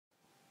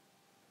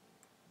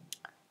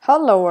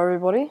Hello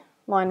everybody,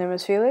 my name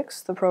is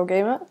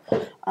Felixtheprogamer,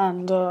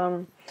 and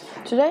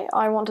today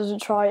I wanted to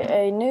try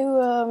a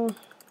new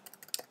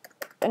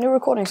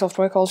recording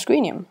software called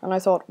Screenium, and I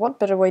thought what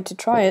better way to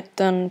try it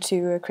than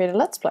to create a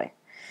let's play.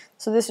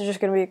 So this is just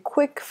going to be a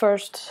quick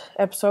first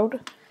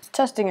episode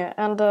testing it,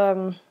 and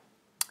I'm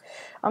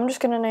just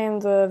going to name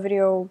the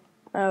video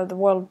the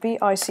world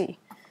BIC,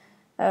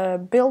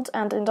 Build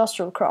and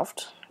Industrial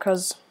Craft,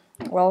 because,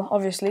 well,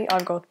 obviously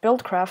I've got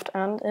Buildcraft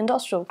and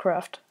Industrial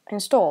Craft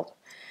installed.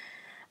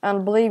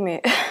 And believe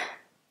me,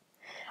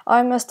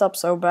 I messed up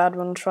so bad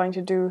when trying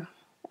to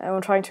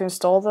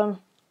install them.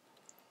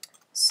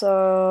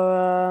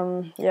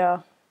 So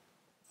yeah,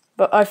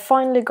 but I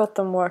finally got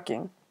them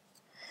working.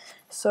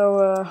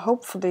 So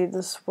hopefully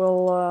this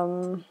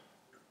will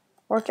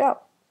work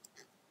out.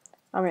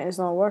 I mean, it's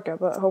not a workout,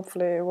 but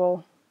hopefully it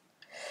won't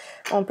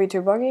be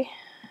too buggy.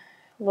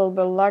 A little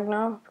bit of lag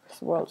now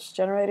because well, it's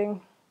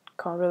generating.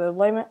 Can't really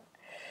blame it.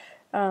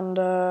 And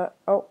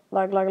oh,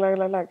 lag.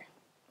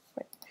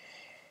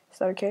 Is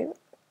that okay?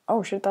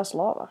 Oh shit, that's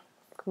lava.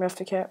 Gonna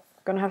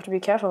have to be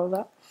careful of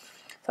that.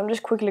 So I'm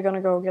just quickly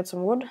gonna go get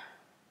some wood.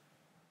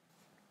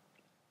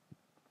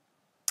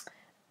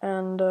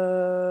 And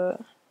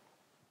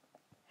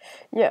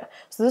yeah,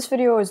 so this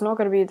video is not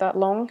gonna be that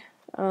long.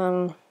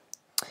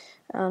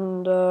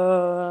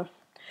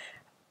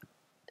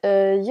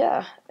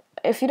 Yeah,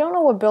 if you don't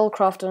know what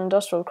Buildcraft and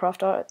Industrial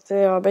Craft are,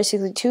 they are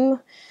basically two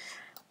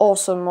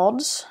awesome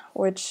mods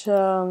which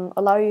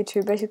allow you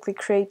to basically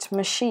create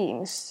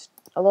machines.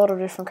 A lot of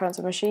different kinds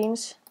of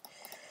machines.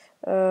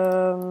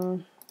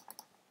 You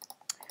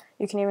can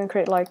even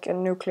create like a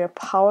nuclear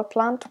power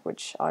plant,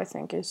 which I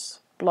think is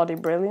bloody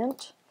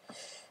brilliant.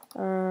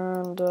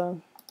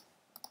 And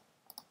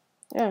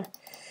yeah,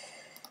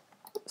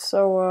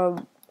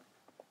 so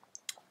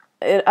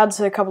it adds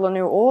a couple of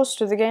new ores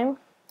to the game.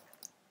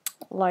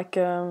 Like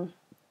it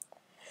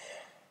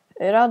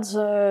adds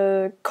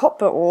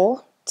copper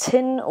ore,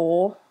 tin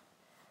ore,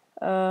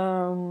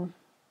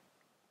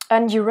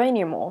 and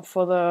uranium ore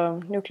for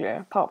the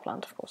nuclear power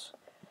plant, of course.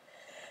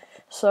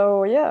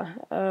 So yeah,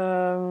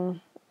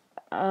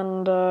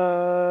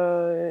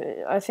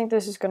 I think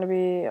this is going to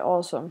be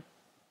awesome.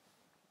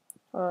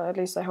 At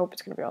least I hope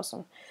it's going to be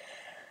awesome.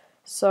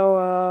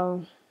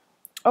 So,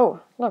 oh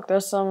look,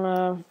 there's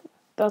some.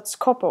 That's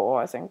copper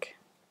ore, I think.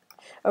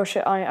 Oh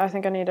shit! I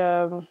think I need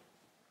a.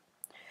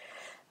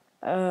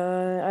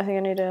 I think I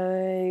need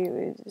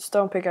a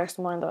stone pickaxe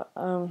to mine that.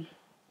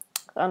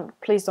 And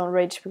please don't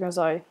rage because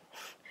I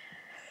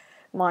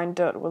mine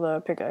dirt with a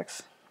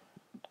pickaxe.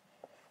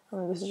 I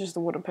mean, this is just a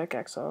wooden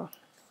pickaxe, so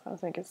I don't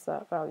think it's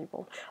that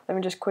valuable. Let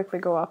me just quickly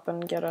go up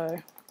and get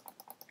a...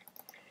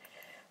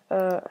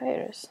 here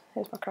it is.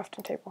 Here's my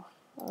crafting table.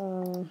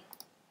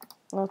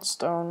 Not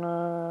stone...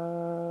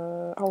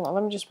 hold on,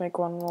 let me just make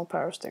one more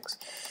pair of sticks.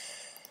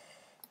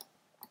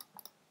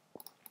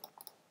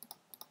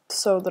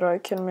 So that I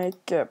can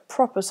make a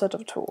proper set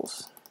of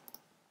tools.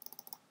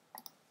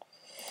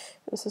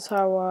 This is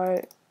how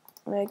I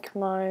make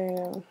my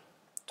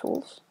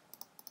tools.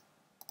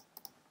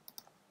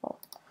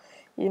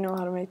 You know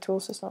how to make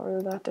tools, it's not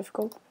really that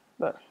difficult,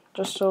 but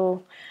just a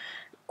little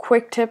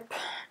quick tip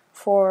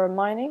for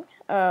mining,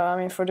 I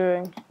mean for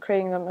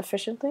creating them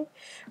efficiently.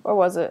 What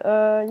was it?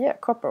 Yeah,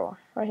 copper ore,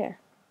 right here.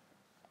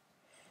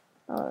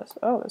 Oh,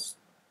 it's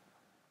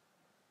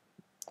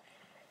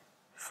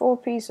 4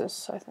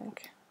 pieces, I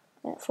think.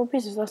 Yeah, 4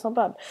 pieces, that's not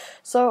bad.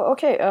 So,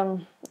 okay,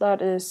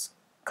 that is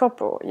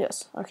copper ore,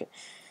 yes, okay.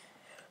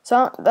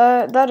 So,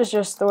 that is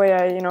just the way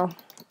I,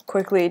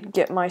 quickly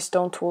get my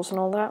stone tools and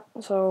all that,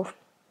 so...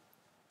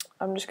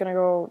 I'm just gonna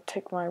go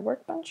take my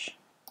workbench,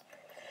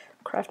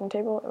 crafting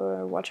table,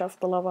 watch out for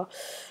the lava,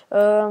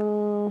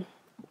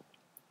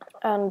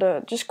 and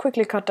just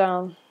quickly cut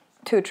down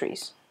 2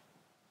 trees.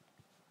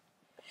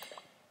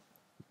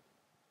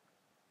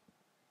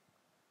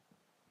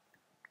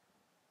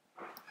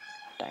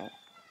 Dang it.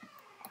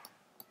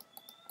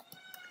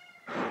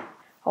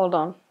 Hold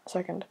on a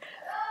second.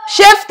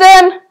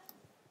 Shifting!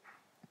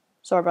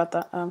 Sorry about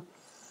that.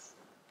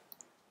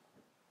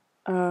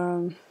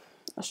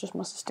 That's just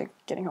my sister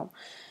getting home.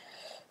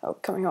 Oh,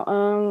 coming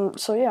home.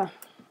 So yeah.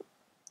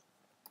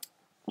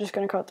 Just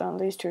gonna cut down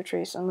these 2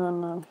 trees and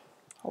then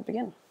I'll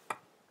begin.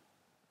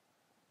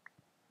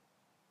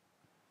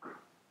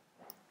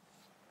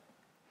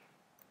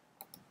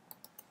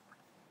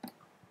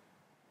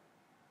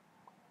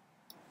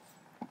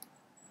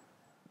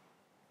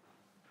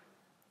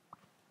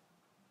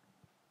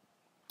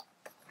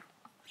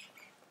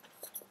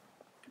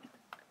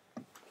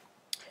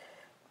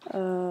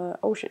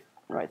 Oh shit.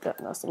 Right,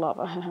 that's the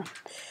lava.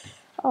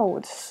 Oh,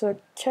 it's a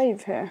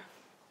cave here.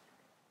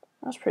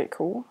 That's pretty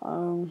cool.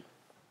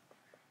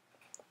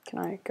 Can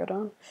I go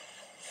down?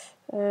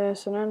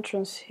 There's an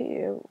entrance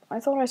here. I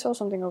thought I saw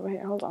something over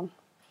here. Hold on.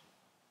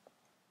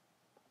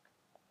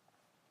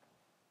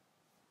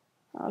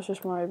 That was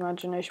just my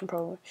imagination,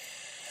 probably.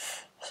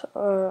 So,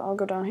 I'll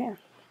go down here.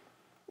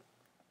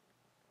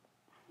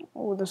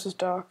 Oh, this is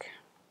dark.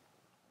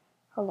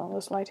 Hold on,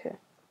 there's light here.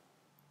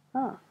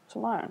 Ah,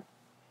 some iron.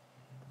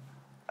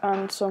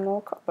 and some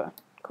more copper.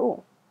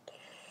 Cool.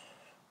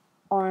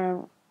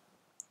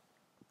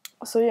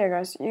 So yeah,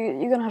 guys,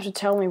 you're gonna have to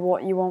tell me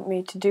what you want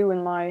me to do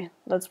in my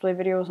Let's Play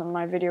videos and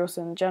my videos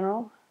in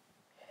general.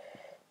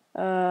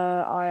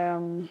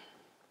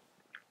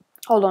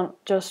 Hold on,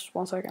 just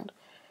 1 second.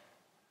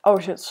 Oh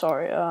shit,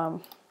 sorry.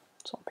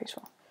 It's not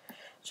peaceful.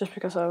 Just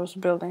because I was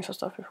building some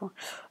stuff before.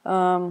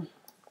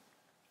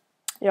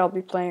 Yeah, I'll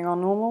be playing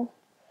on normal.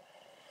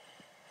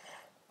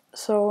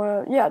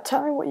 So yeah,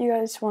 tell me what you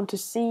guys want to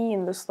see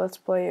in this Let's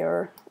Play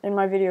or in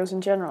my videos in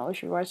general.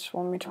 If you guys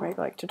want me to make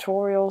like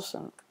tutorials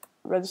and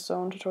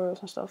redstone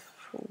tutorials and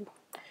stuff. Ooh.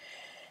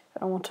 I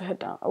don't want to head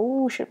down.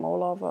 Oh shit, more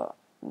lava.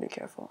 Be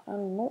careful.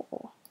 And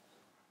more.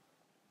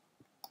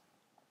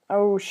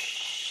 Oh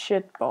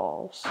shit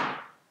balls.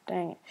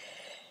 Dang it.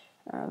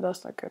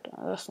 That's not good.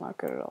 That's not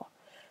good at all.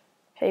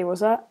 Hey,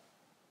 was that?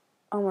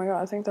 Oh my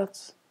god, I think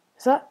that's...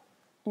 Is that...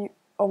 You?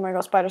 Oh my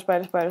god, spider.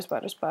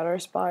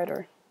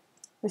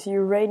 There's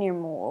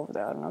uranium ore over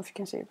there. I don't know if you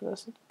can see it, but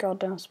there's a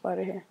goddamn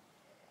spider here.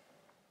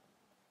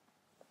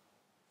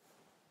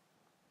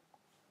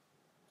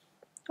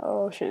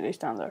 Oh shit, he's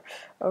down there.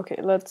 Okay,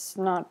 let's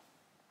not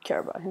care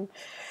about him.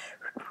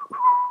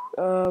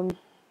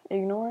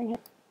 Ignoring him.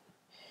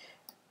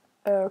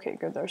 Okay,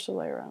 good, there's a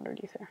layer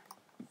underneath here.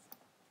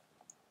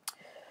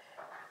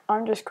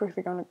 I'm just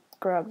quickly gonna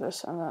grab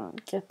this and then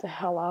get the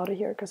hell out of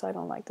here because I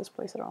don't like this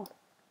place at all.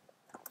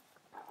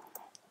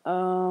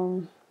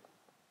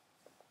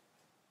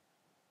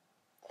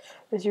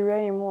 There's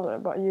uranium ore there,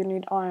 but you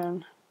need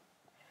iron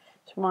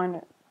to mine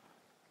it.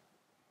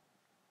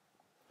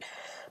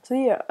 So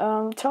yeah,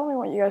 tell me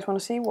what you guys want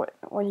to see, what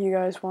you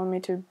guys want me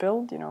to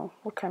build, you know,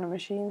 what kind of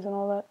machines and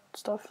all that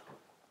stuff.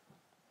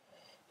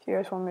 If you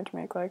guys want me to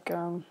make like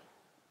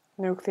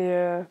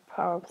nuclear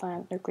power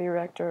plant, nuclear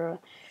reactor,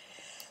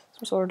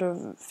 some sort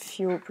of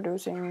fuel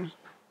producing.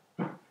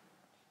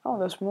 Oh,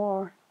 there's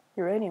more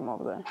uranium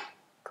over there.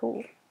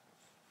 Cool.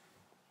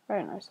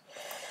 Very nice.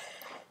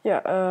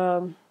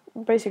 Yeah,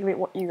 basically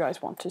what you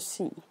guys want to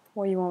see,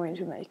 what you want me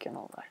to make and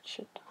all that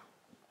shit.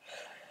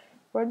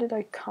 Where did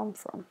I come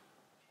from?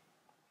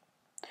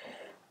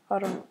 I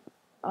don't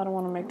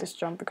want to make this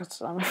jump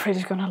because I'm afraid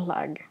it's gonna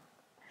lag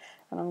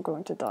and I'm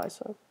going to die,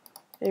 so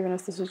even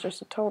if this is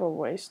just a total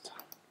waste.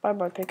 Bye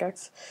bye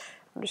pickaxe.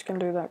 I'm just gonna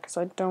do that because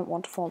I don't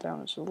want to fall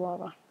down into the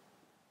lava.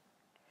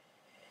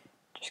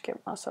 Just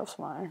get myself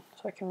some iron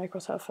so I can make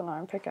myself an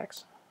iron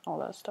pickaxe, all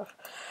that stuff.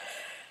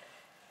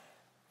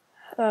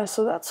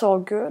 So that's all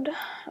good.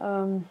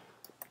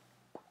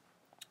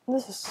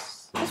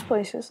 This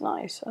place is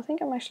nice. I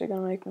think I'm actually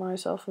gonna make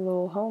myself a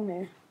little home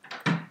here.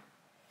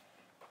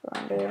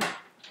 Around here.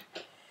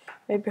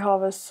 Maybe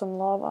harvest some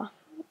lava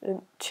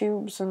in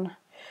tubes and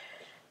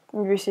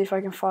maybe see if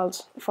I can find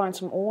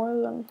some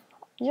oil, and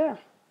yeah.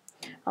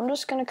 I'm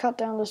just gonna cut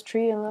down this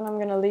tree and then I'm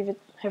gonna leave it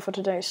here for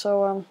today.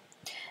 So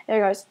yeah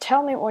guys,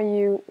 tell me what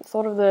you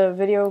thought of the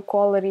video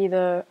quality,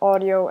 the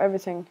audio,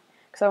 everything,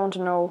 because I want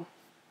to know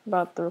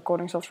about the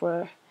recording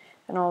software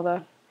and all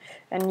that.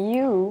 And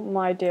you,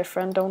 my dear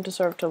friend, don't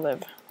deserve to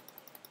live.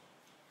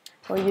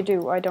 Well, you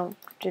do. I don't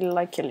really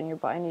like killing you,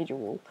 but I need your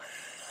wool.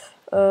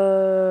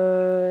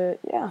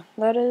 Yeah,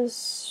 that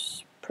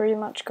is pretty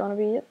much gonna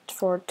be it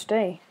for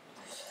today.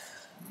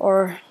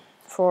 Or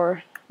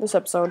for this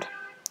episode.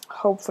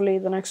 Hopefully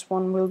the next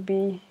one will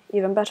be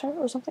even better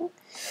or something.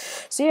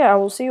 So yeah, I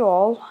will see you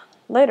all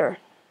later.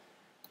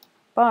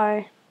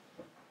 Bye.